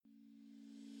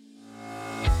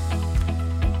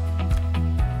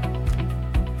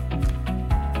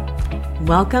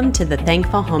Welcome to the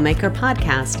Thankful Homemaker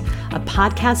Podcast, a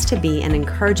podcast to be an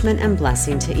encouragement and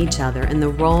blessing to each other in the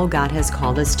role God has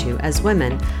called us to as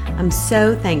women. I'm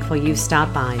so thankful you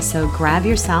stopped by, so grab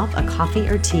yourself a coffee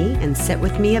or tea and sit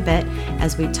with me a bit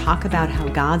as we talk about how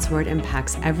God's Word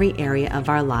impacts every area of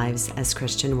our lives as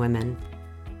Christian women.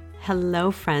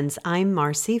 Hello friends, I'm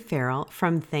Marcy Farrell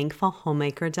from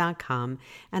ThankfulHomemaker.com,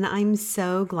 and I'm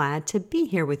so glad to be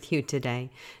here with you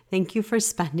today. Thank you for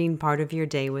spending part of your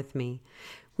day with me.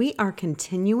 We are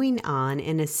continuing on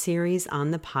in a series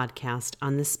on the podcast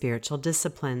on the spiritual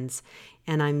disciplines,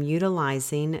 and I'm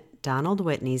utilizing Donald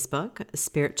Whitney's book,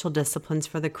 Spiritual Disciplines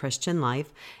for the Christian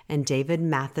Life, and David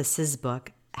Mathis's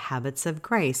book, Habits of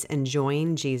Grace,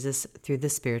 Enjoying Jesus Through the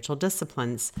Spiritual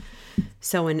Disciplines.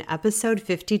 So in episode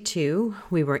 52,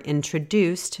 we were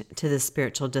introduced to the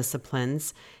spiritual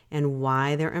disciplines and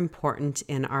why they're important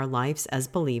in our lives as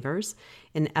believers.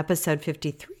 In episode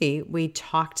 53, we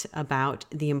talked about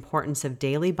the importance of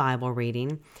daily Bible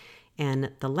reading.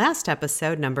 And the last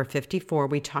episode, number 54,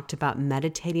 we talked about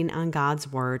meditating on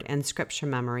God's Word and scripture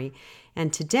memory.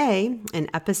 And today, in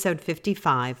episode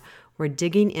 55, we're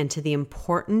digging into the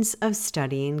importance of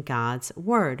studying God's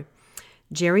Word.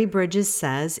 Jerry Bridges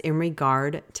says in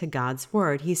regard to God's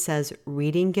Word, he says,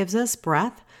 reading gives us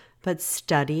breadth, but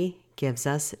study gives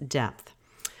us depth.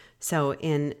 So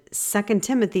in 2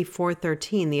 Timothy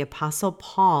 4:13, the Apostle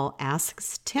Paul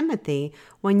asks Timothy,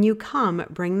 when you come,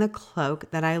 bring the cloak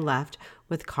that I left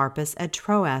with Carpus at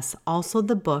Troas, also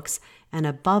the books, and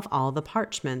above all the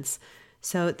parchments.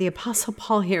 So the Apostle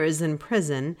Paul here is in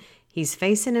prison. He's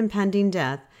facing impending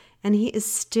death, and he is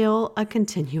still a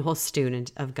continual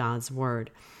student of God's Word.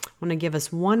 I want to give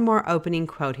us one more opening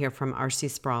quote here from R.C.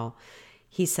 Sproul.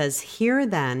 He says, "Here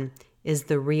then is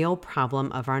the real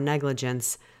problem of our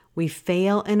negligence. We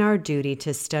fail in our duty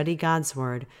to study God's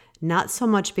Word, not so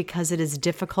much because it is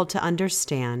difficult to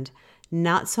understand,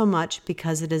 not so much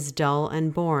because it is dull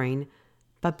and boring,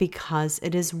 but because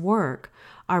it is work.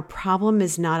 Our problem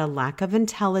is not a lack of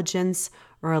intelligence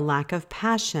or a lack of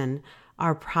passion.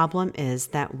 Our problem is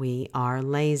that we are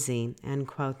lazy." End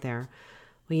quote there.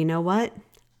 Well, you know what?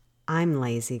 I'm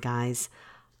lazy, guys.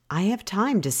 I have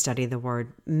time to study the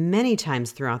Word many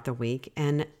times throughout the week,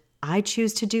 and I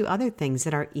choose to do other things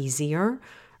that are easier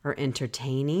or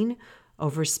entertaining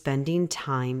over spending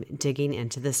time digging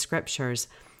into the Scriptures.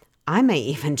 I may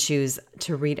even choose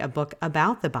to read a book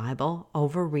about the Bible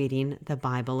over reading the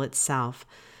Bible itself.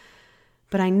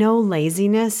 But I know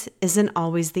laziness isn't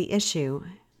always the issue.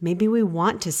 Maybe we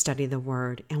want to study the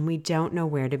Word and we don't know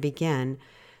where to begin.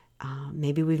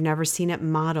 Maybe we've never seen it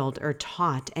modeled or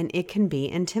taught, and it can be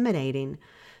intimidating.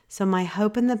 So my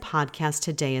hope in the podcast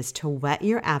today is to whet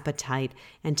your appetite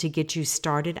and to get you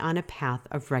started on a path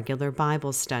of regular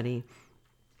Bible study.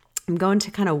 I'm going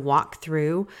to kind of walk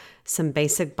through some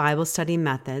basic Bible study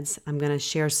methods. I'm going to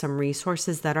share some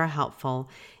resources that are helpful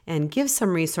and give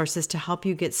some resources to help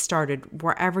you get started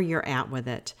wherever you're at with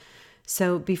it.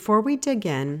 So before we dig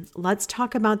in, let's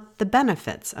talk about the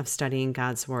benefits of studying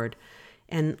God's Word.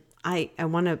 And I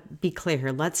want to be clear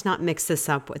here. Let's not mix this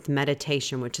up with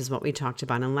meditation, which is what we talked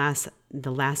about in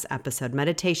the last episode.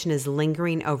 Meditation is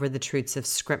lingering over the truths of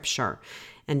Scripture.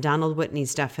 And Donald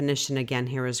Whitney's definition again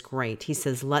here is great. He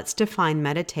says, let's define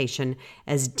meditation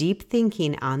as deep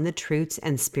thinking on the truths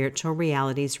and spiritual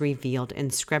realities revealed in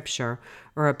Scripture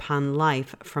or upon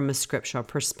life from a scriptural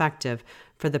perspective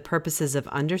for the purposes of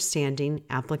understanding,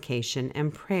 application,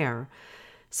 and prayer.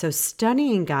 So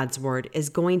studying God's Word is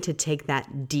going to take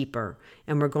that deeper,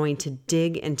 and we're going to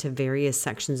dig into various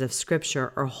sections of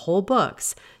Scripture or whole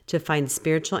books to find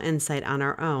spiritual insight on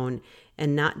our own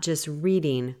and not just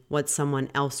reading what someone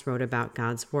else wrote about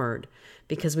God's Word.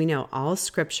 Because we know all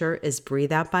Scripture is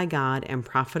breathed out by God and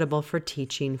profitable for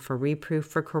teaching, for reproof,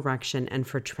 for correction, and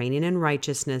for training in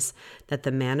righteousness, that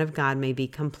the man of God may be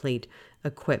complete,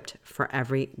 equipped for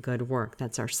every good work.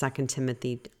 That's our 2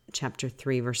 Timothy chapter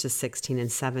 3, verses 16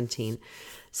 and 17.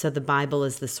 So the Bible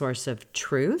is the source of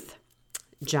truth.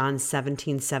 John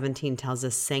 17:17 tells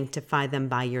us, sanctify them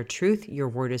by your truth. Your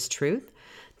word is truth.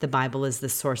 The Bible is the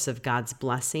source of God's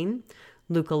blessing.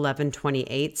 Luke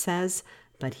 11:28 says,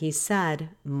 but he said,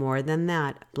 more than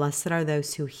that, blessed are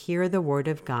those who hear the word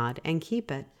of God and keep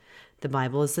it. The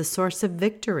Bible is the source of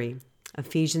victory.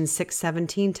 Ephesians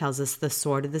 6:17 tells us the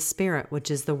sword of the Spirit, which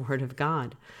is the word of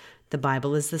God. The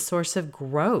Bible is the source of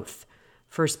growth.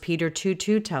 1 Peter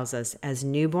 2:2 tells us, as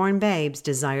newborn babes,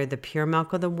 desire the pure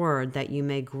milk of the word that you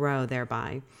may grow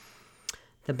thereby.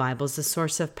 The Bible is the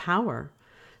source of power.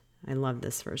 I love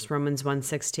this verse, Romans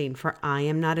 1:16. For I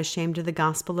am not ashamed of the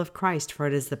gospel of Christ, for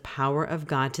it is the power of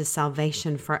God to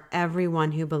salvation for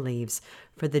everyone who believes,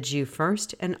 for the Jew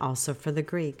first and also for the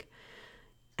Greek.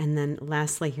 And then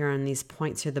lastly here on these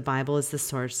points here, the Bible is the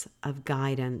source of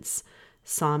guidance.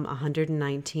 Psalm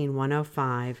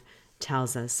 119:105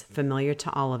 tells us, familiar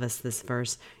to all of us, this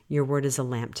verse, your word is a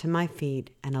lamp to my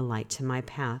feet and a light to my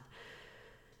path.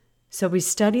 So we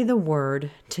study the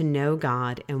Word to know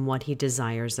God and what He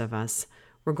desires of us.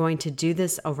 We're going to do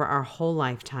this over our whole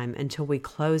lifetime until we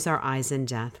close our eyes in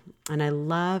death. And I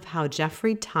love how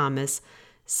Jeffrey Thomas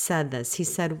said this. He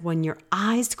said, when your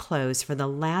eyes close for the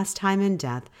last time in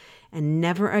death and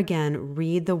never again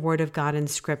read the Word of God in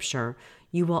Scripture,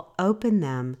 you will open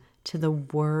them to the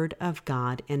Word of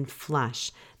God in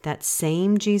flesh, that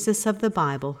same Jesus of the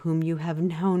Bible whom you have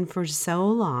known for so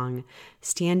long,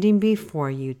 standing before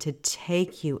you to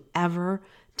take you ever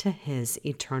to His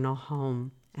eternal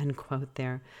home. End quote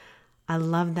there. I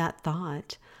love that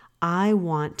thought. I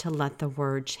want to let the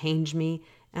Word change me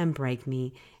and break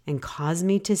me and cause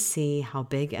me to see how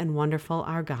big and wonderful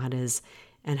our God is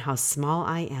and how small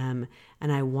I am,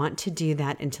 and I want to do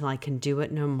that until I can do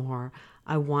it no more.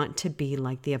 I want to be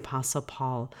like the Apostle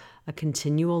Paul, a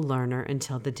continual learner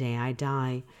until the day I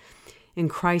die. In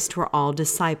Christ, we're all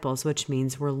disciples, which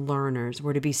means we're learners.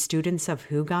 We're to be students of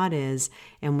who God is,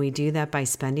 and we do that by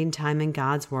spending time in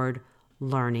God's Word,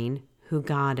 learning who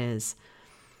God is.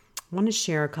 I want to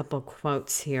share a couple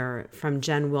quotes here from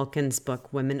Jen Wilkins'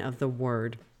 book, Women of the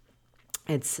Word.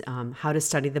 It's how to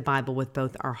study the Bible with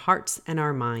both our hearts and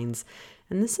our minds.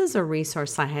 And this is a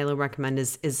resource I highly recommend,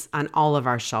 is on all of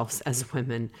our shelves as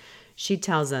women. She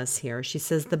tells us here, she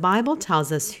says, the Bible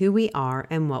tells us who we are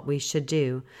and what we should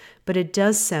do, but it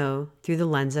does so through the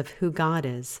lens of who God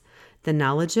is. The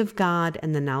knowledge of God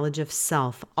and the knowledge of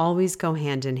self always go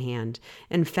hand in hand.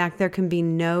 In fact, there can be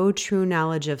no true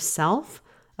knowledge of self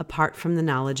apart from the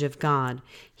knowledge of God.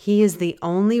 He is the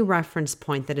only reference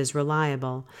point that is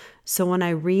reliable. So when I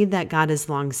read that God is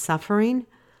long-suffering,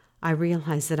 I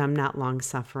realize that I'm not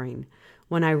long-suffering.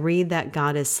 When I read that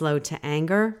God is slow to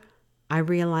anger, I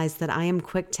realize that I am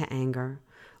quick to anger.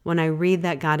 When I read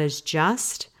that God is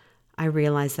just, I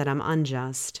realize that I'm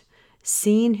unjust.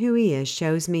 Seeing who He is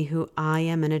shows me who I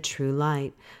am in a true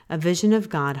light. A vision of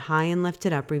God high and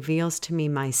lifted up reveals to me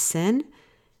my sin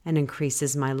and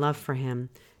increases my love for Him.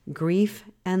 Grief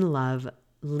and love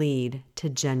lead to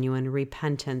genuine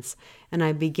repentance, and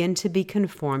I begin to be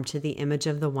conformed to the image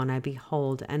of the one I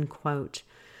behold, end quote.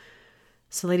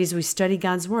 So ladies, we study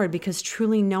God's Word because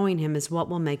truly knowing Him is what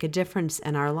will make a difference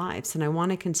in our lives. And I want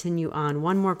to continue on.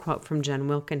 One more quote from Jen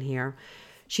Wilkin here.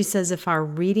 She says, if our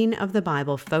reading of the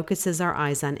Bible focuses our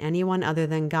eyes on anyone other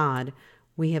than God,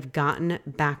 we have gotten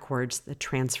backwards the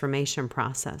transformation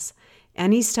process.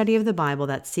 Any study of the Bible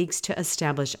that seeks to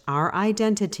establish our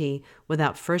identity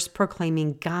without first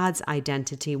proclaiming God's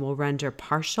identity will render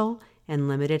partial and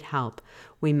limited help.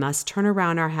 We must turn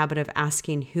around our habit of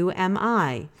asking, who am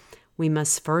I? We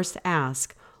must first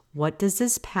ask, what does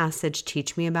this passage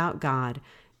teach me about God,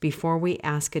 before we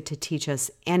ask it to teach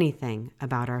us anything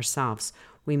about ourselves.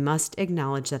 We must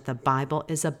acknowledge that the Bible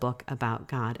is a book about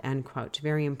God, end quote.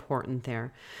 Very important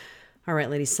there. All right,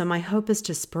 ladies, so my hope is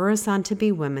to spur us on to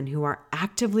be women who are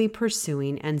actively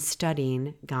pursuing and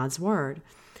studying God's Word.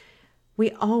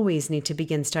 We always need to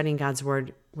begin studying God's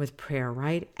Word with prayer,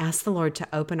 right? Ask the Lord to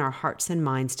open our hearts and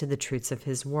minds to the truths of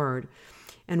His Word.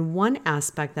 And one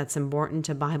aspect that's important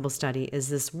to Bible study is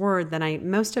this word that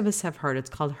most of us have heard. It's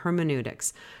called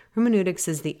hermeneutics. Hermeneutics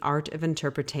is the art of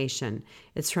interpretation.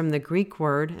 It's from the Greek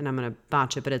word, and I'm going to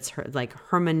botch it, but it's like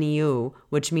hermeneu,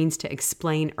 which means to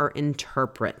explain or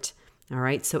interpret. All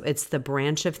right, so it's the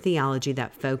branch of theology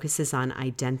that focuses on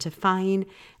identifying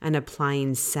and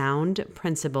applying sound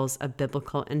principles of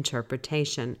biblical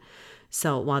interpretation.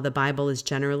 So while the Bible is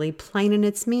generally plain in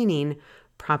its meaning,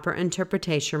 proper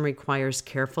interpretation requires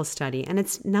careful study, and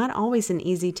it's not always an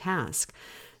easy task.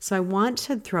 So I want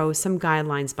to throw some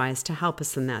guidelines by us to help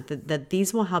us in that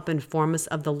these will help inform us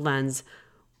of the lens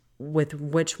with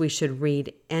which we should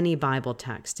read any Bible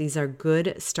text. These are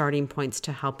good starting points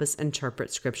to help us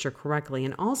interpret Scripture correctly.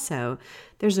 And also,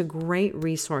 there's a great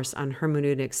resource on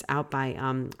hermeneutics out by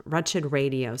Wretched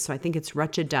Radio. So I think it's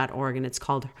wretched.org, and it's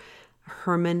called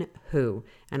Herman Who.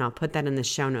 And I'll put that in the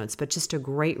show notes. But just a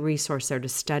great resource there to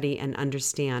study and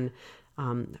understand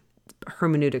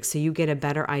hermeneutics, so you get a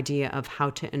better idea of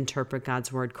how to interpret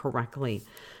God's Word correctly.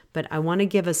 But I want to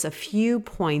give us a few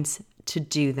points to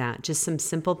do that, just some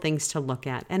simple things to look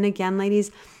at. And again,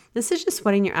 ladies, this is just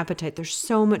whetting your appetite. There's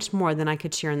so much more than I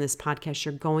could share in this podcast.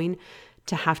 You're going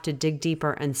to have to dig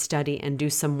deeper and study and do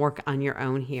some work on your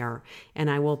own here. And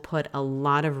I will put a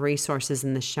lot of resources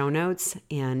in the show notes,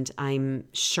 and I'm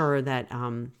sure that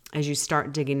as you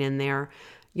start digging in there,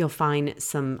 you'll find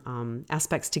some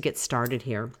aspects to get started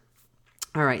here.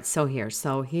 All right, so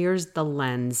here's the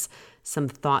lens, some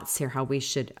thoughts here, how we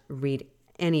should read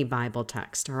any Bible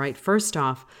text. All right, first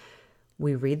off,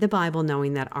 we read the Bible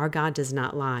knowing that our God does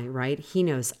not lie, right? He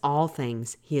knows all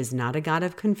things. He is not a God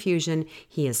of confusion.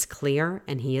 He is clear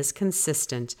and he is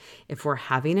consistent. If we're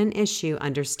having an issue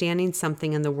understanding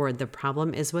something in the Word, the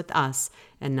problem is with us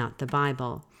and not the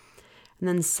Bible. And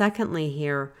then secondly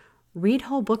here, read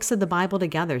whole books of the Bible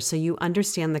together so you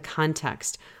understand the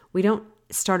context. We don't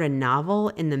start a novel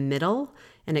in the middle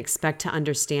and expect to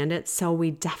understand it, so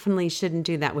we definitely shouldn't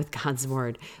do that with God's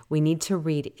Word. We need to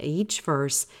read each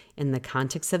verse in the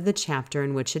context of the chapter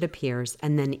in which it appears,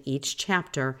 and then each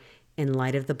chapter in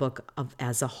light of the book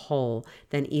as a whole.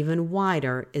 Then even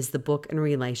wider is the book in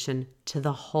relation to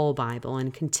the whole Bible.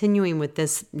 And continuing with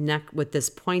this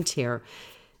point here,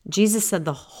 Jesus said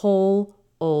the whole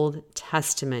Old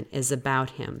Testament is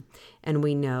about him, and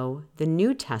we know the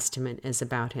New Testament is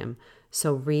about him.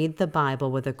 So read the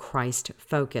Bible with a Christ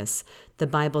focus. The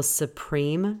Bible's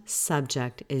supreme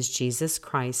subject is Jesus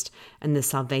Christ and the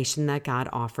salvation that God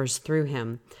offers through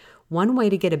him. One way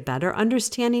to get a better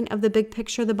understanding of the big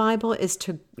picture of the Bible is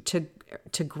to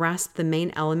grasp the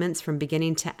main elements from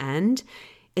beginning to end,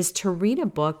 is to read a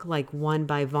book like one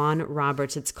by Vaughan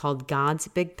Roberts. It's called God's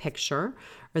Big Picture,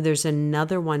 or there's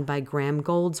another one by Graham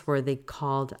Goldsworthy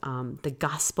called The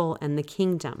Gospel and the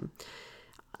Kingdom.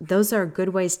 Those are good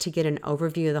ways to get an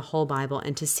overview of the whole Bible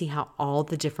and to see how all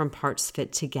the different parts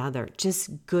fit together.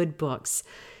 Just good books.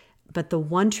 But the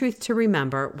one truth to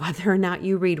remember, whether or not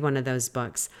you read one of those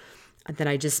books that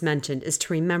I just mentioned, is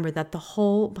to remember that the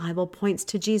whole Bible points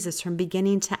to Jesus from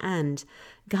beginning to end.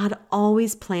 God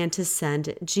always planned to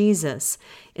send Jesus.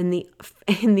 In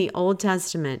the Old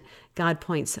Testament, God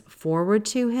points forward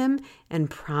to him and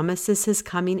promises his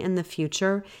coming in the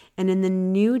future. And in the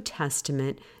New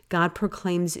Testament, God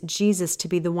proclaims Jesus to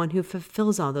be the one who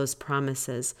fulfills all those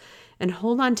promises. And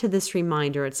hold on to this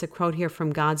reminder. It's a quote here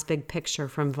from God's Big Picture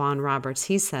from Vaughan Roberts.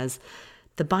 He says,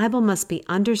 "The Bible must be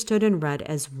understood and read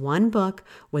as one book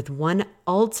with one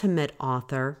ultimate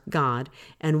author, God,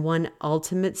 and one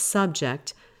ultimate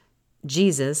subject,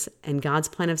 Jesus, and God's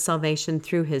plan of salvation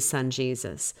through his son,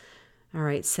 Jesus." All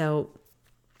right, so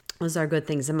those are good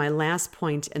things. And my last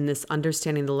point in this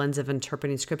understanding the lens of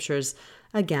interpreting scriptures,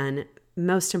 again,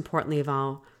 most importantly of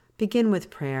all, begin with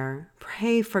prayer.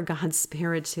 Pray for God's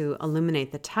Spirit to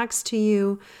illuminate the text to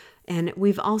you. And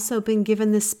we've also been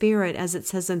given the Spirit, as it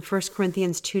says in 1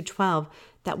 Corinthians 2:12,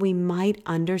 that we might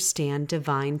understand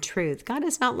divine truth. God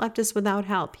has not left us without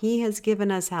help. He has given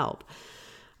us help.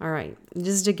 All right,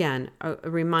 just again, a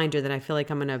reminder that I feel like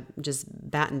I'm going to just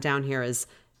batten down here is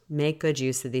make good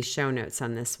use of these show notes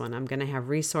on this one. I'm going to have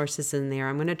resources in there.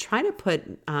 I'm going to try to put,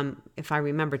 if I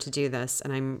remember to do this,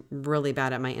 and I'm really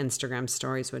bad at my Instagram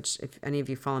stories, which if any of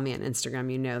you follow me on Instagram,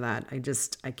 you know that.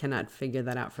 I cannot figure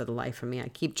that out for the life of me. I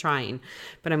keep trying,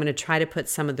 but I'm going to try to put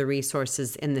some of the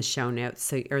resources in the show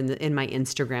notes, or in my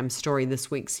Instagram story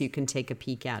this week, so you can take a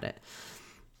peek at it.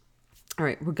 All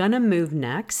right, we're going to move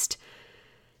next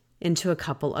into a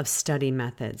couple of study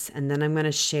methods. And then I'm going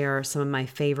to share some of my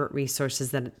favorite resources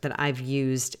that I've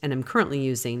used and am currently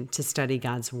using to study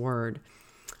God's Word.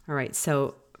 All right,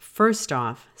 so first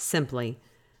off, simply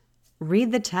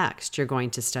read the text you're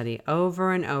going to study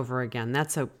over and over again.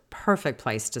 That's a perfect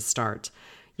place to start.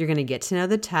 You're going to get to know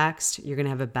the text. You're going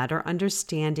to have a better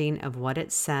understanding of what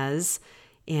it says.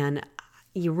 And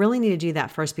you really need to do that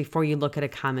first before you look at a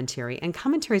commentary. And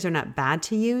commentaries are not bad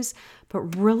to use, but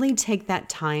really take that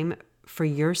time for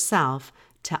yourself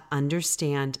to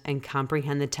understand and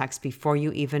comprehend the text before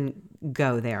you even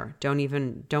go there.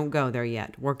 Don't go there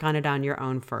yet. Work on it on your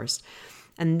own first.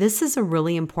 And this is a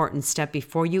really important step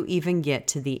before you even get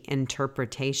to the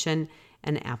interpretation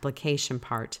and application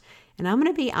part. And I'm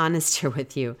going to be honest here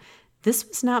with you. This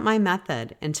was not my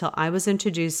method until I was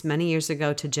introduced many years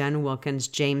ago to Jen Wilkins'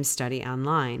 James Study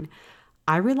Online.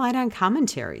 I relied on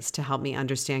commentaries to help me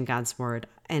understand God's Word,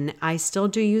 and I still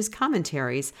do use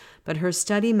commentaries, but her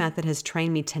study method has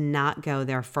trained me to not go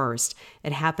there first.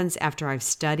 It happens after I've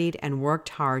studied and worked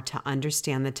hard to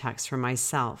understand the text for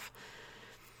myself.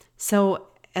 So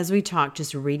as we talk,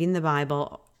 just reading the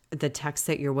Bible, the text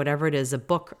that you're, whatever it is, a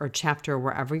book or chapter,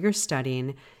 wherever you're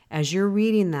studying, as you're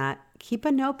reading that, keep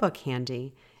a notebook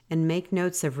handy and make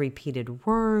notes of repeated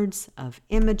words, of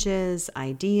images,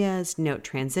 ideas, note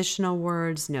transitional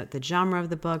words, note the genre of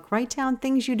the book, write down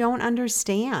things you don't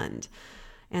understand.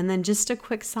 And then just a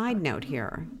quick side note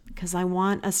here, because I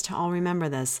want us to all remember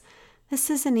this. This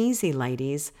isn't easy,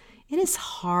 ladies. It is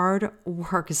hard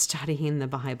work studying the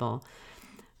Bible.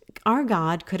 Our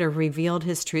God could have revealed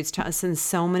his truths to us in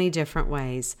so many different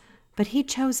ways, but he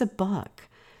chose a book.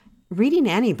 Reading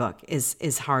any book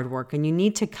is hard work, and you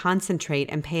need to concentrate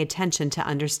and pay attention to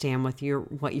understand what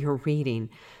you're reading.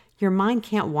 Your mind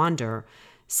can't wander.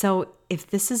 So if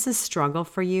this is a struggle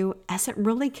for you, as it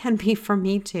really can be for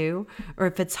me too, or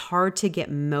if it's hard to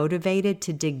get motivated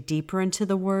to dig deeper into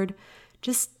the Word,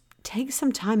 just take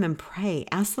some time and pray.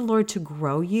 Ask the Lord to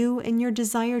grow you in your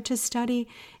desire to study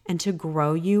and to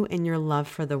grow you in your love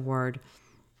for the Word.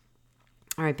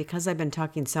 All right, because I've been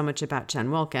talking so much about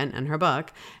Jen Wilkin and her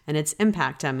book and its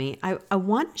impact on me, I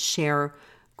want to share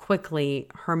quickly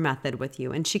her method with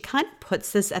you. And she kind of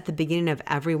puts this at the beginning of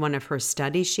every one of her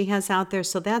studies she has out there.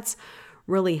 So that's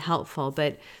really helpful.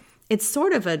 But it's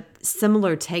sort of a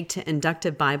similar take to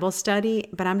inductive Bible study,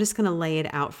 but I'm just going to lay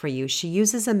it out for you. She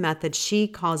uses a method. She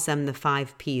calls them the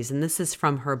 5 Ps, and this is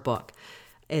from her book.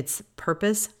 It's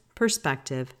purpose,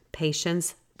 perspective,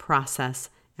 patience, process,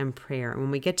 and prayer. And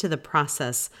when we get to the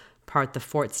process part, the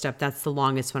 4th step, that's the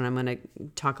longest one. I'm going to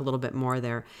talk a little bit more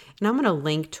there. And I'm going to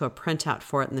link to a printout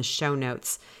for it in the show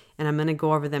notes. And I'm going to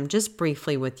go over them just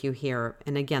briefly with you here.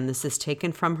 And again, this is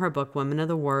taken from her book, Women of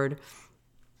the Word.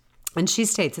 And she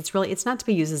states it's not to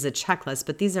be used as a checklist,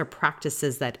 but these are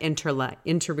practices that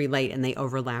interrelate and they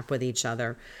overlap with each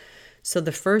other. So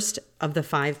the first of the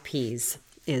 5 Ps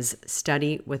is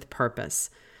study with purpose.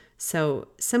 So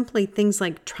simply things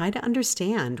like try to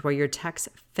understand where your text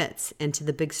fits into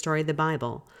the big story of the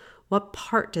Bible. What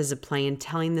part does it play in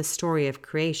telling the story of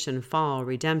creation, fall,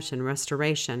 redemption,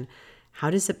 restoration?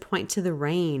 How does it point to the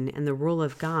reign and the rule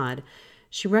of God?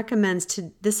 She recommends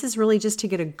this is really just to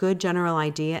get a good general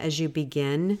idea as you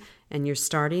begin and you're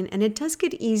starting. And it does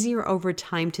get easier over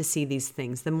time to see these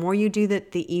things. The more you do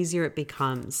that, the easier it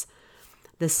becomes.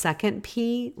 The second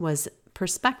P was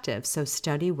perspective. So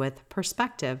study with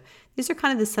perspective. These are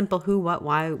kind of the simple who, what,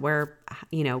 why, where,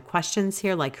 questions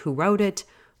here, like who wrote it,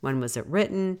 when was it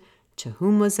written, to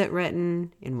whom was it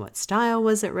written, in what style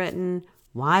was it written,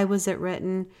 why was it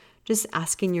written? Just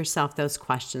asking yourself those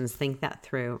questions, think that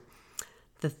through.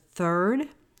 The third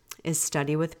is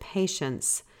study with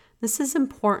patience. This is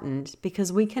important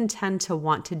because we can tend to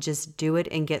want to just do it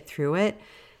and get through it.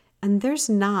 And there's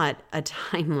not a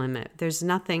time limit. There's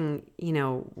nothing,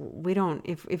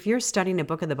 if you're studying a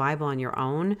book of the Bible on your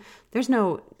own, there's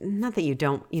not that you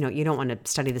don't want to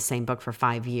study the same book for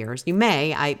 5 years. You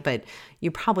may, but you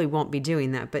probably won't be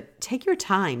doing that. But take your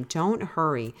time. Don't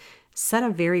hurry. Set a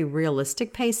very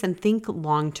realistic pace and think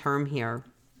long-term here.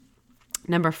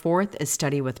 Number 4th is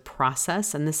study with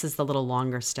process, and this is the little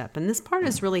longer step. And this part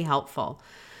is really helpful.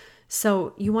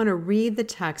 So you want to read the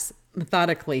text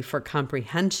methodically for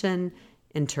comprehension,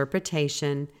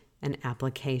 interpretation, and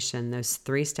application. Those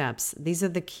 3 steps, these are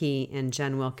the key in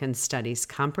Jen Wilkin's studies: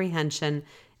 comprehension,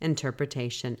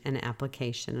 interpretation, and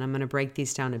application. And I'm going to break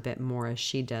these down a bit more as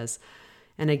she does.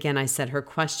 And again, I said her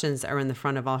questions are in the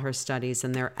front of all her studies,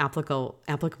 and they're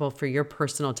applicable for your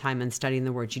personal time in studying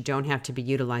the Word. You don't have to be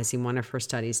utilizing one of her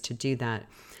studies to do that.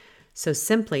 So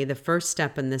simply, the first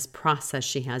step in this process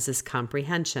she has is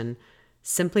comprehension.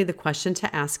 Simply the question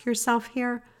to ask yourself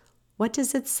here, what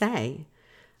does it say?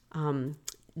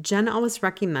 Jen always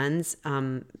recommends,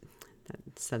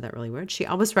 said that really weird. She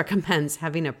always recommends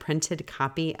having a printed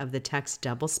copy of the text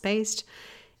double-spaced.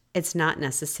 It's not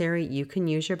necessary. You can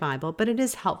use your Bible, but it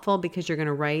is helpful because you're going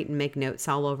to write and make notes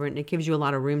all over it, and it gives you a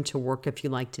lot of room to work if you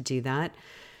like to do that.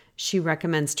 She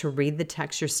recommends to read the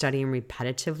text you're studying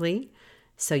repetitively.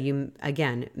 So you,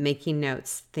 again, making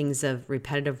notes, things of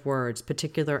repetitive words,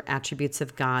 particular attributes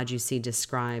of God you see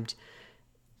described,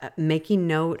 making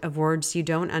note of words you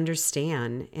don't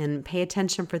understand, and pay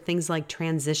attention for things like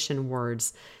transition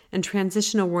words. And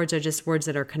transitional words are just words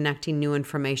that are connecting new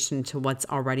information to what's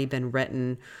already been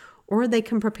written, or they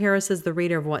can prepare us as the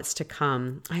reader of what's to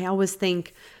come. I always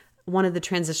think one of the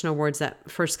transitional words that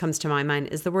first comes to my mind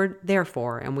is the word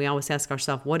therefore. And we always ask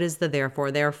ourselves, what is the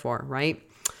therefore, right?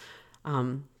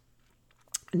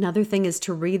 Another thing is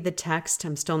to read the text.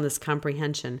 I'm still in this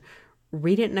comprehension.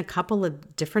 Read it in a couple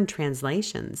of different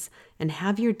translations and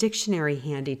have your dictionary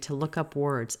handy to look up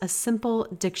words. A simple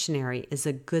dictionary is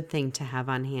a good thing to have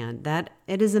on hand. That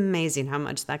it is amazing how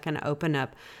much that can open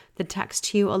up the text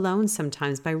to you alone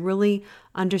sometimes by really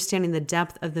understanding the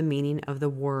depth of the meaning of the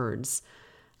words.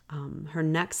 Her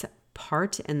next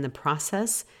part in the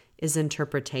process is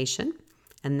interpretation.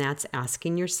 And that's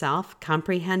asking yourself.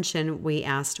 Comprehension, we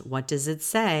asked, what does it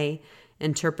say?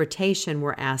 Interpretation,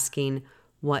 we're asking,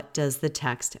 what does the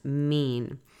text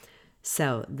mean?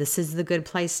 So this is the good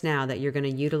place now that you're going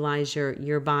to utilize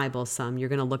your Bible some. You're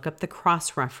going to look up the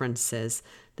cross references.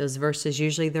 Those verses,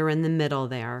 usually they're in the middle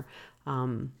there.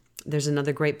 There's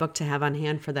another great book to have on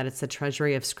hand for that. It's the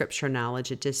Treasury of Scripture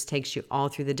Knowledge. It just takes you all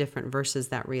through the different verses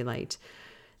that relate.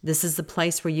 This is the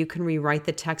place where you can rewrite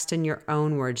the text in your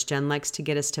own words. Jen likes to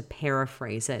get us to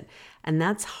paraphrase it. And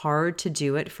that's hard to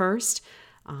do at first.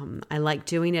 I like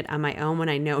doing it on my own when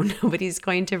I know nobody's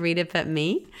going to read it but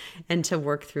me, and to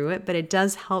work through it. But it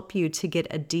does help you to get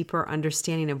a deeper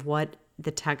understanding of what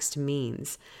the text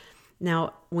means.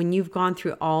 Now, when you've gone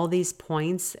through all these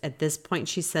points, at this point,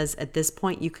 she says, at this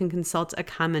point, you can consult a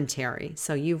commentary.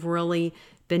 So you've really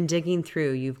been digging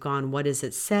through. You've gone, what does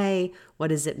it say? What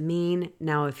does it mean?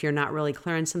 Now, if you're not really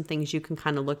clear on some things, you can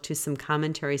kind of look to some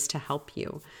commentaries to help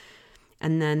you.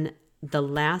 And then the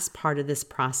last part of this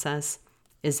process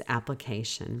is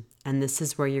application. And this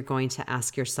is where you're going to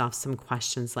ask yourself some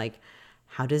questions like,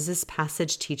 how does this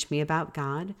passage teach me about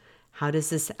God? How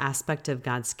does this aspect of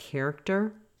God's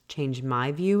character change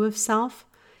my view of self?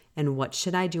 And what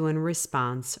should I do in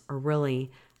response? Or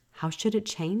really, how should it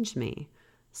change me?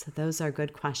 So those are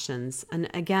good questions. And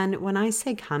again, when I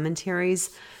say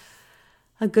commentaries,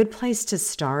 a good place to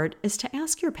start is to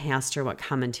ask your pastor what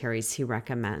commentaries he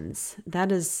recommends.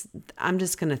 I'm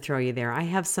just going to throw you there. I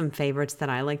have some favorites that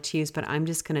I like to use, but I'm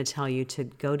just going to tell you to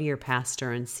go to your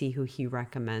pastor and see who he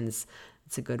recommends.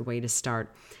 It's a good way to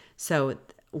start. So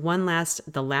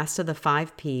the last of the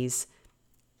 5 P's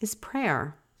is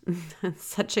prayer.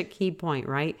 Such a key point,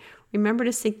 right? Remember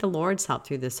to seek the Lord's help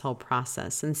through this whole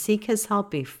process and seek his help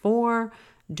before,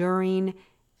 during,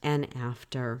 and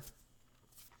after.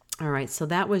 All right, so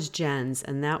that was Jen's,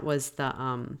 and that was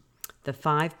the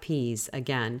 5 P's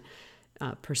again: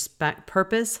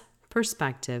 purpose,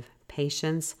 perspective,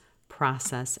 patience,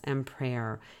 process, and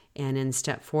prayer. And in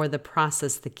step 4, the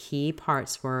process, the key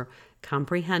parts were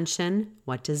comprehension.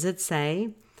 What does it say?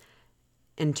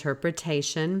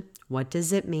 Interpretation. What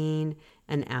does it mean?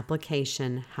 And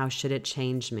application. How should it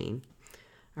change me?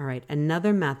 All right,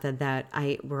 another method that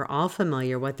we're all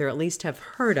familiar with, or at least have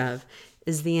heard of,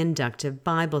 is the inductive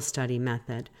Bible study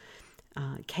method.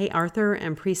 Kay Arthur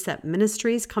and Precept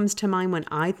Ministries comes to mind when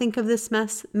I think of this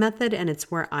method, and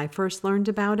it's where I first learned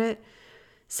about it.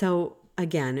 So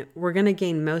again, we're going to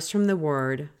gain most from the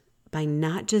Word by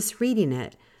not just reading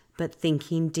it, but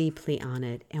thinking deeply on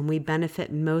it. And we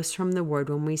benefit most from the Word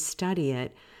when we study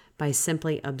it by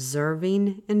simply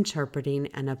observing, interpreting,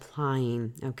 and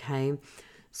applying, okay?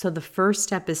 So the first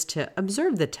step is to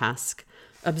observe the text.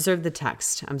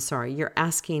 You're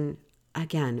asking,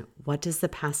 again, what does the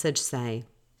passage say?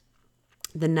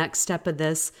 The next step of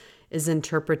this is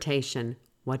interpretation.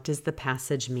 What does the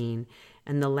passage mean?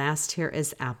 And the last here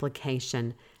is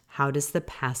application. How does the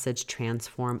passage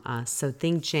transform us? So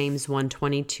think James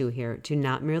 1:22 here. Do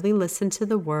not merely listen to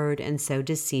the word and so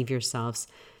deceive yourselves.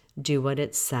 Do what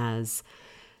it says.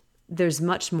 There's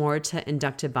much more to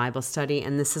inductive Bible study,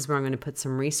 and this is where I'm going to put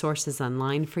some resources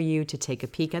online for you to take a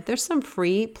peek at. There's some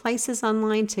free places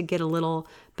online to get a little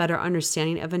better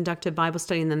understanding of inductive Bible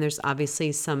study, and then there's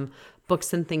obviously some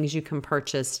books and things you can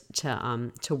purchase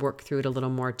to work through it a little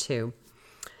more too.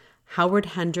 Howard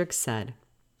Hendricks said,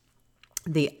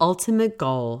 the ultimate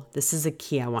goal, this is a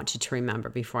key I want you to remember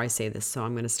before I say this, so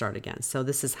I'm going to start again. So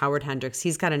this is Howard Hendricks.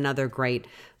 He's got another great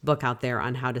book out there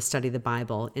on how to study the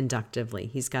Bible inductively.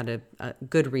 He's got a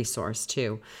good resource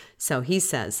too. So he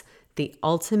says, the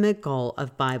ultimate goal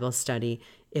of Bible study,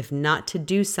 if not to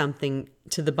do something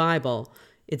to the Bible,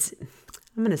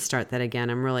 I'm going to start that again.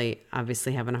 I'm really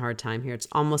obviously having a hard time here. It's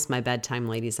almost my bedtime,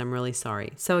 ladies. I'm really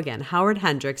sorry. So again, Howard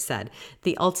Hendricks said,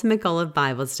 the ultimate goal of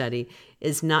Bible study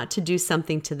is not to do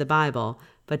something to the Bible,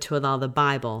 but to allow the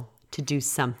Bible to do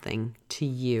something to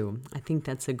you. I think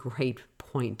that's a great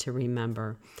point to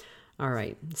remember. All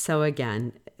right. So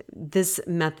again, this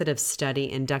method of study,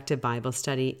 inductive Bible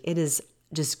study, it is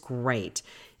just great.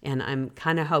 And I'm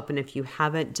kind of hoping if you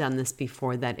haven't done this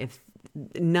before, that if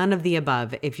none of the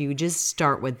above, if you just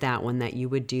start with that one, that you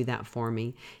would do that for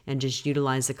me and just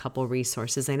utilize a couple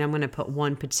resources. And I'm going to put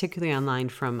one particularly online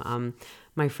from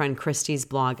my friend Christy's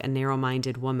blog, A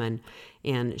Narrow-Minded Woman.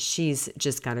 And she's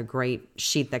just got a great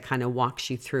sheet that kind of walks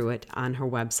you through it on her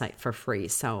website for free.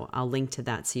 So I'll link to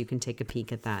that so you can take a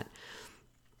peek at that.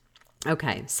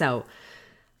 Okay, so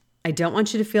I don't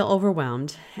want you to feel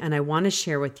overwhelmed. And I want to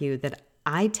share with you that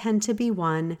I tend to be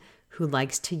one who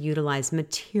likes to utilize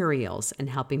materials in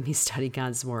helping me study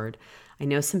God's Word. I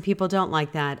know some people don't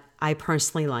like that. I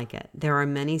personally like it. There are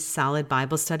many solid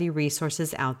Bible study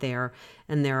resources out there,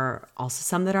 and there are also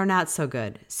some that are not so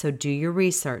good. So do your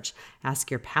research. Ask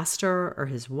your pastor or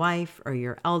his wife or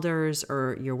your elders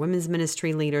or your women's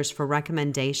ministry leaders for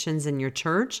recommendations in your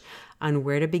church on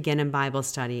where to begin in Bible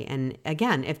study. And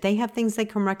again, if they have things they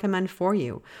can recommend for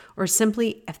you, or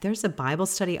simply if there's a Bible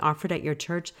study offered at your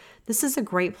church, this is a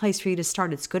great place for you to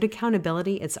start. It's good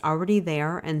accountability. It's already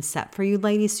there and set for you,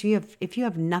 ladies. So if you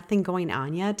have nothing going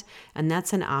on yet, and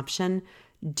that's an option,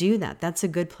 do that. That's a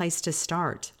good place to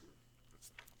start.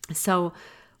 So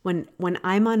when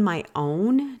I'm on my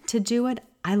own to do it,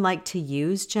 I like to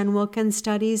use Jen Wilkins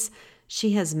Studies.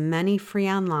 She has many free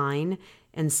online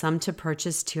and some to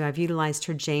purchase too. I've utilized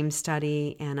her James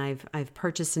study, and I've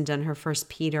purchased and done her First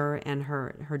Peter and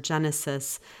her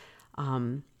Genesis.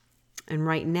 And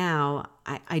right now,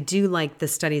 I do like the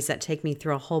studies that take me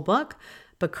through a whole book.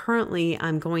 But currently,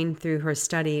 I'm going through her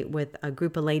study with a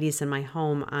group of ladies in my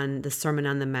home on the Sermon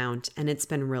on the Mount, and it's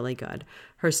been really good.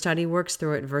 Her study works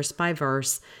through it verse by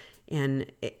verse,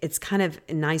 and it's kind of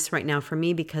nice right now for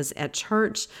me because at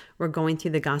church, we're going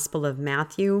through the Gospel of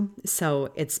Matthew.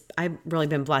 So I've really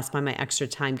been blessed by my extra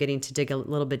time getting to dig a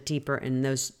little bit deeper in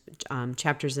those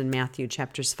chapters in Matthew,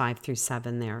 chapters 5 through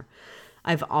 7 there.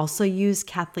 I've also used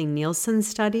Kathleen Nielsen's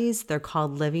studies. They're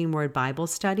called Living Word Bible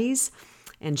Studies.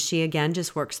 And she, again,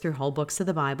 just works through whole books of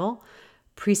the Bible.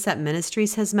 Precept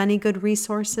Ministries has many good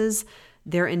resources.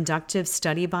 Their Inductive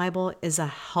Study Bible is a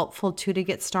helpful tool to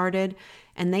get started.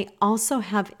 And they also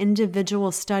have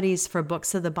individual studies for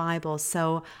books of the Bible.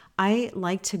 So I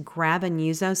like to grab and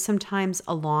use those sometimes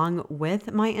along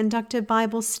with my inductive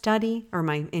Bible study, or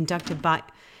my inductive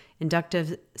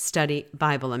study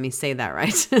Bible. Let me say that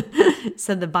right.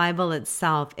 So the Bible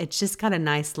itself, it's just got a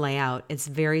nice layout. It's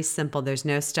very simple. There's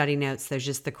no study notes. There's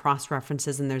just the cross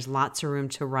references, and there's lots of room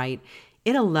to write.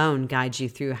 It alone guides you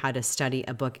through how to study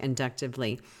a book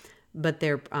inductively. But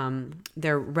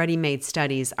their ready-made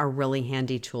studies are really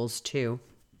handy tools too.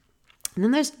 And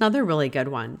then there's another really good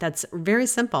one that's very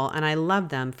simple, and I love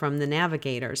them, from the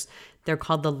Navigators. They're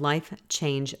called the Life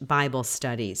Change Bible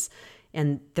Studies.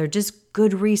 And they're just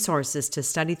good resources to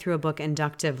study through a book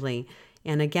inductively.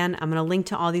 And again, I'm going to link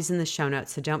to all these in the show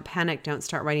notes, so don't panic, don't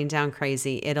start writing down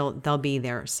crazy. They'll be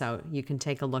there, so you can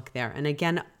take a look there. And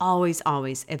again, always,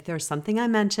 if there's something I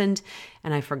mentioned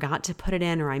and I forgot to put it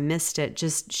in or I missed it,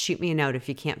 just shoot me a note if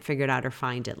you can't figure it out or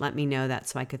find it. Let me know that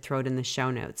so I could throw it in the show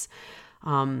notes.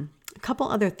 A couple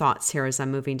other thoughts here as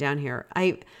I'm moving down here.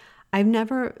 I've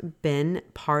never been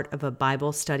part of a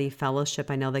Bible study fellowship.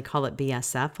 I know they call it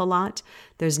BSF a lot.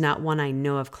 There's not one I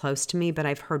know of close to me, but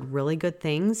I've heard really good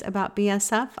things about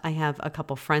BSF. I have a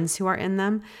couple friends who are in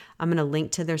them. I'm going to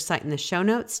link to their site in the show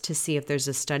notes to see if there's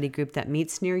a study group that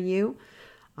meets near you.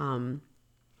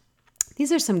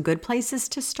 These are some good places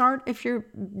to start if you're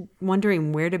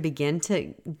wondering where to begin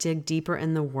to dig deeper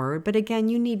in the Word. But again,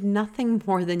 you need nothing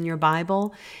more than your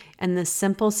Bible and the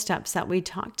simple steps that we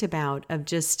talked about of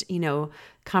just,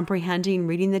 comprehending,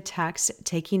 reading the text,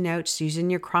 taking notes, using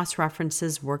your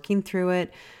cross-references, working through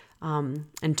it,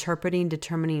 interpreting,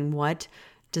 determining what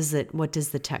does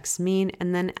the text mean,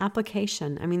 and then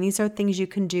application. I mean, these are things you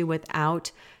can do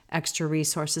without extra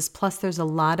resources. Plus, there's a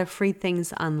lot of free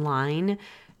things online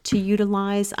to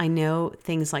utilize. I know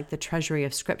things like the Treasury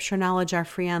of Scripture Knowledge are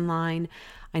free online.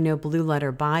 I know Blue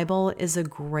Letter Bible is a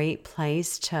great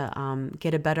place to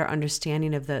get a better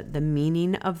understanding of the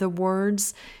meaning of the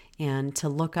words and to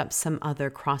look up some other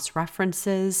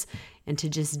cross-references and to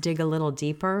just dig a little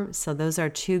deeper. So those are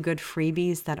two good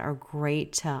freebies that are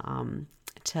great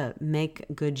to make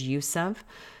good use of.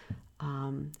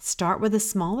 Start with a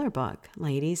smaller book,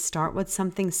 ladies. Start with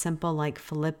something simple like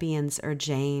Philippians or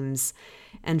James.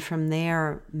 And from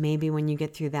there, maybe when you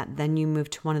get through that, then you move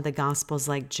to one of the Gospels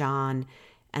like John.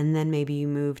 And then maybe you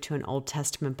move to an Old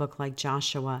Testament book like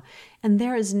Joshua. And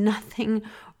there is nothing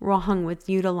wrong with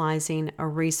utilizing a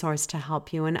resource to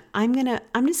help you. And I'm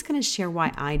just going to share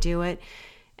why I do it.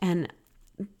 And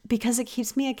because it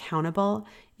keeps me accountable,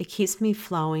 it keeps me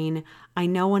flowing. I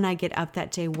know when I get up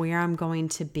that day where I'm going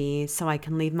to be, so I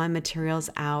can leave my materials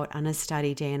out on a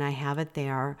study day and I have it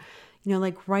there.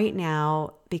 Like right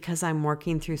now, because I'm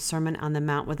working through Sermon on the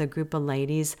Mount with a group of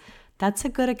ladies, that's a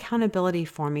good accountability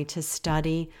for me to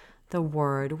study the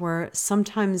Word, where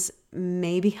sometimes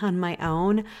maybe on my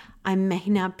own, I may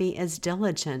not be as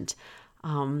diligent.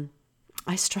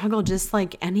 I struggle just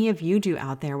like any of you do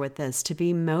out there with this, to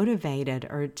be motivated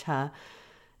or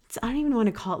I don't even want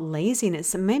to call it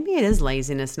laziness. Maybe it is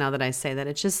laziness now that I say that.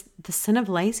 It's just the sin of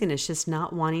laziness, just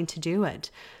not wanting to do it.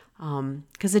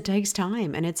 Because it takes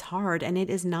time and it's hard and it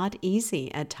is not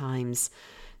easy at times.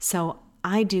 So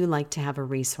I do like to have a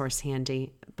resource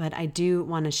handy, but I do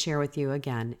want to share with you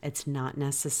again, it's not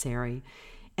necessary.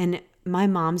 And my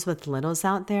moms with littles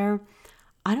out there,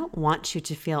 I don't want you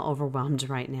to feel overwhelmed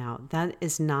right now. That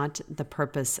is not the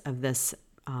purpose of this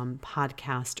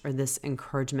podcast or this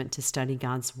encouragement to study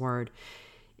God's Word.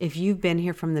 If you've been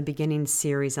here from the beginning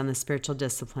series on the spiritual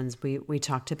disciplines, we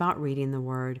talked about reading the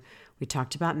Word. We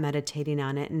talked about meditating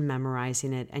on it and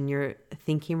memorizing it. And you're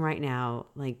thinking right now,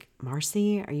 like,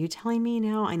 Marcy, are you telling me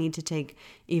now I need to take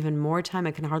even more time?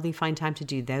 I can hardly find time to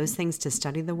do those things to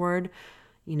study the Word.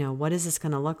 What is this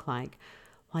going to look like?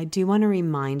 Well, I do want to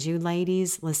remind you,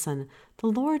 ladies, listen, the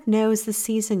Lord knows the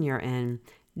season you're in.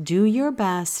 Do your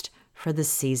best for the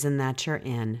season that you're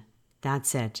in.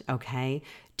 That's it, okay?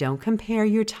 Don't compare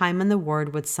your time in the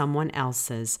Word with someone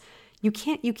else's. You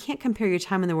can't compare your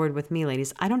time in the Word with me,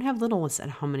 ladies. I don't have little ones at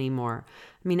home anymore.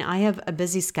 I mean, I have a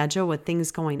busy schedule with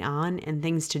things going on and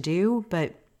things to do,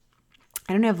 but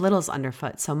I don't have littles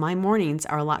underfoot. So my mornings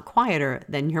are a lot quieter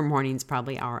than your mornings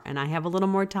probably are. And I have a little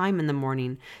more time in the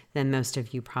morning than most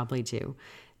of you probably do.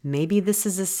 Maybe this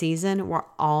is a season where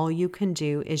all you can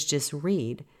do is just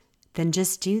read. Then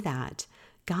just do that.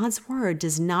 God's Word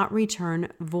does not return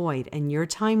void, and your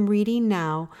time reading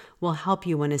now will help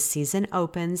you when a season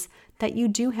opens that you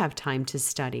do have time to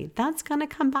study. That's going to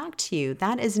come back to you.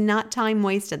 That is not time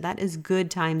wasted. That is good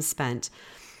time spent.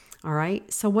 All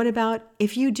right. So what about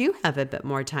if you do have a bit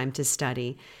more time to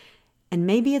study? And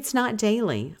maybe it's not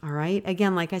daily. All right.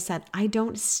 Again, like I said, I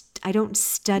don't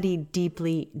study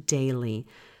deeply daily.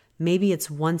 Maybe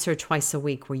it's once or twice a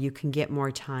week where you can get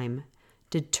more time.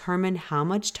 Determine how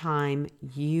much time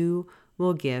you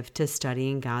will give to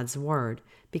studying God's Word,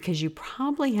 because you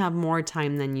probably have more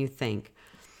time than you think.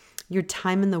 Your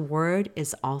time in the Word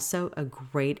is also a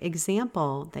great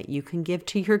example that you can give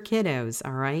to your kiddos,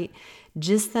 all right?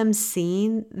 Just them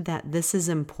seeing that this is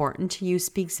important to you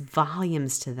speaks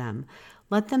volumes to them.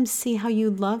 Let them see how you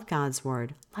love God's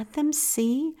Word. Let them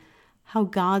see how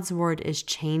God's Word is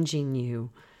changing you.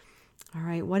 All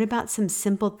right, what about some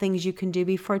simple things you can do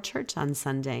before church on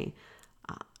Sunday?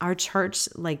 Our church,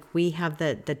 we have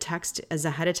the text as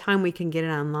ahead of time. We can get it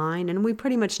online, and we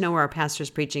pretty much know where our pastor's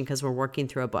preaching because we're working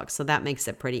through a book, so that makes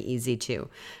it pretty easy too.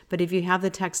 But if you have the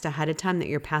text ahead of time that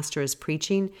your pastor is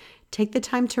preaching, take the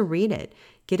time to read it.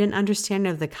 Get an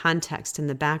understanding of the context and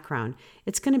the background.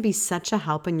 It's going to be such a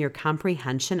help in your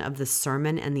comprehension of the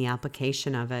sermon and the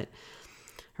application of it.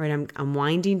 All right, I'm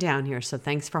winding down here, so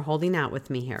thanks for holding out with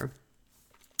me here.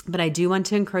 But I do want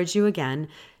to encourage you again,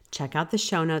 check out the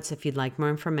show notes if you'd like more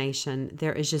information.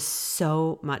 There is just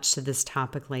so much to this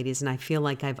topic, ladies, and I feel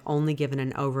like I've only given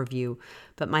an overview.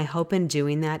 But my hope in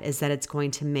doing that is that it's going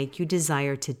to make you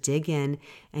desire to dig in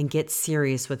and get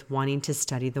serious with wanting to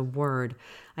study the Word.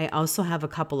 I also have a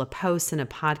couple of posts and a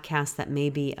podcast that may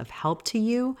be of help to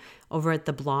you over at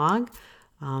the blog.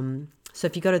 So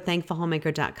if you go to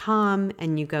thankfulhomemaker.com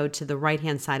and you go to the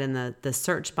right-hand side in the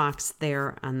search box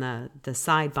there on the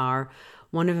sidebar,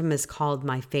 one of them is called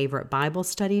My Favorite Bible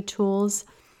Study Tools.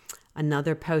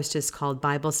 Another post is called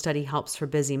Bible Study Helps for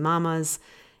Busy Mamas.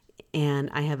 And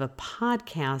I have a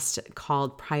podcast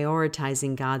called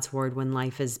Prioritizing God's Word When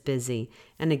Life is Busy.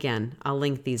 And again, I'll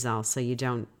link these all so you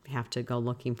don't have to go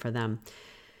looking for them.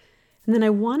 And then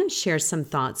I want to share some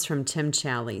thoughts from Tim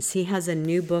Challies. He has a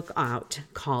new book out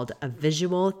called A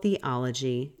Visual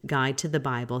Theology Guide to the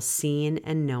Bible, Seeing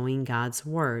and Knowing God's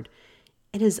Word.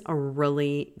 It is a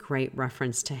really great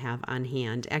reference to have on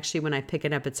hand. Actually, when I pick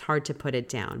it up, it's hard to put it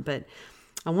down. But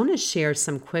I want to share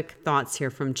some quick thoughts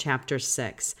here from chapter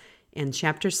 6. And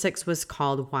chapter 6 was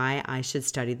called Why I Should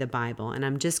Study the Bible. And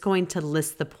I'm just going to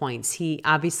list the points. He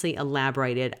obviously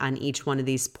elaborated on each one of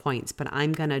these points, but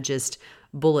I'm going to just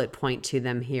bullet point to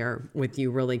them here with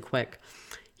you really quick.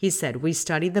 He said, we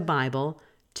study the Bible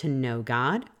to know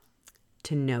God,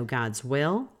 to know God's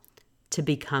will, to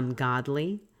become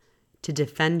godly, to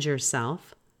defend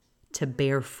yourself, to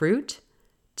bear fruit,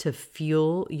 to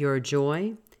fuel your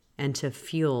joy, and to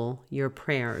fuel your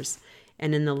prayers.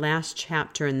 And in the last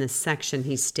chapter in this section,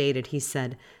 he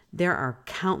said, there are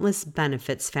countless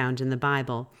benefits found in the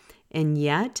Bible, and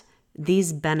yet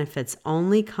these benefits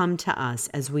only come to us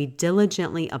as we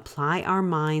diligently apply our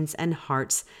minds and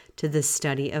hearts to the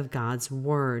study of God's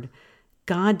Word.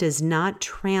 God does not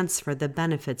transfer the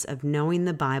benefits of knowing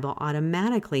the Bible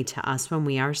automatically to us when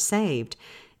we are saved.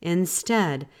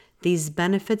 Instead, these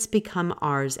benefits become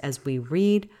ours as we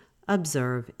read,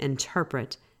 observe,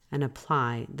 interpret, and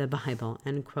apply the Bible.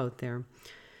 End quote there.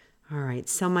 All right,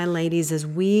 so my ladies, as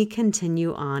we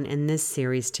continue on in this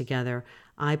series together,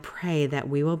 I pray that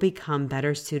we will become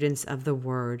better students of the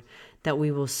Word, that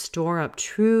we will store up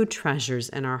true treasures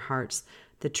in our hearts,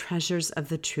 the treasures of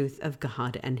the truth of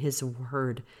God and His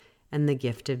Word, and the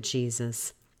gift of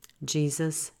Jesus.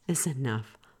 Jesus is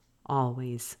enough,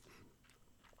 always.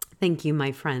 Thank you,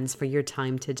 my friends, for your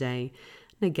time today.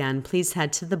 And again, please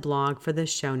head to the blog for the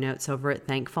show notes over at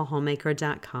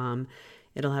thankfulhomemaker.com.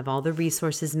 It'll have all the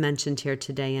resources mentioned here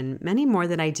today and many more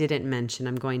that I didn't mention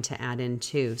I'm going to add in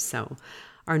too. So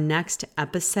our next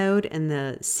episode in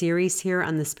the series here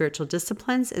on the spiritual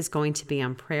disciplines is going to be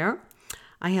on prayer.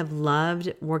 I have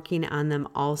loved working on them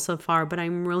all so far, but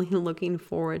I'm really looking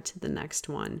forward to the next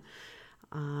one.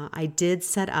 I did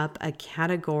set up a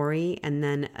category and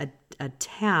then a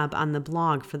tab on the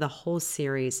blog for the whole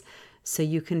series, so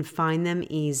you can find them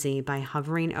easy by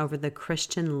hovering over the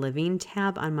Christian Living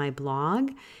tab on my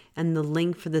blog, and the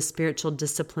link for the Spiritual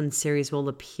Discipline series will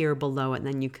appear below it, and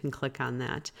then you can click on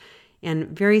that. And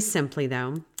very simply,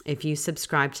 though, if you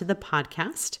subscribe to the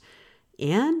podcast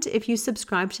and if you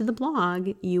subscribe to the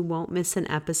blog, you won't miss an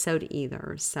episode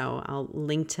either. So I'll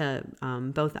link to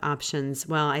both options.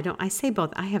 Well, I say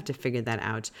both. I have to figure that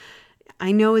out.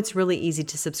 I know it's really easy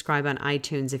to subscribe on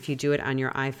iTunes if you do it on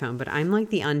your iPhone, but I'm like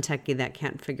the untechie that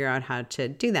can't figure out how to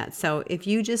do that. So if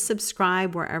you just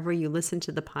subscribe wherever you listen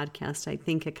to the podcast, I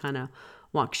think it kind of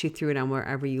walks you through it on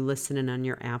wherever you listen and on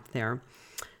your app there.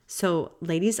 So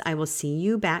ladies, I will see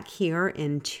you back here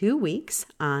in 2 weeks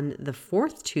on the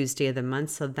 4th Tuesday of the month.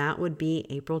 So that would be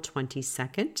April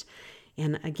 22nd.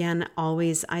 And again,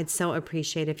 always, I'd so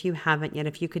appreciate if you haven't yet,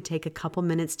 if you could take a couple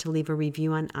minutes to leave a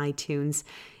review on iTunes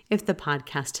if the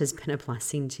podcast has been a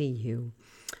blessing to you.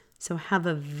 So have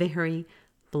a very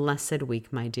blessed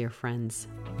week, my dear friends.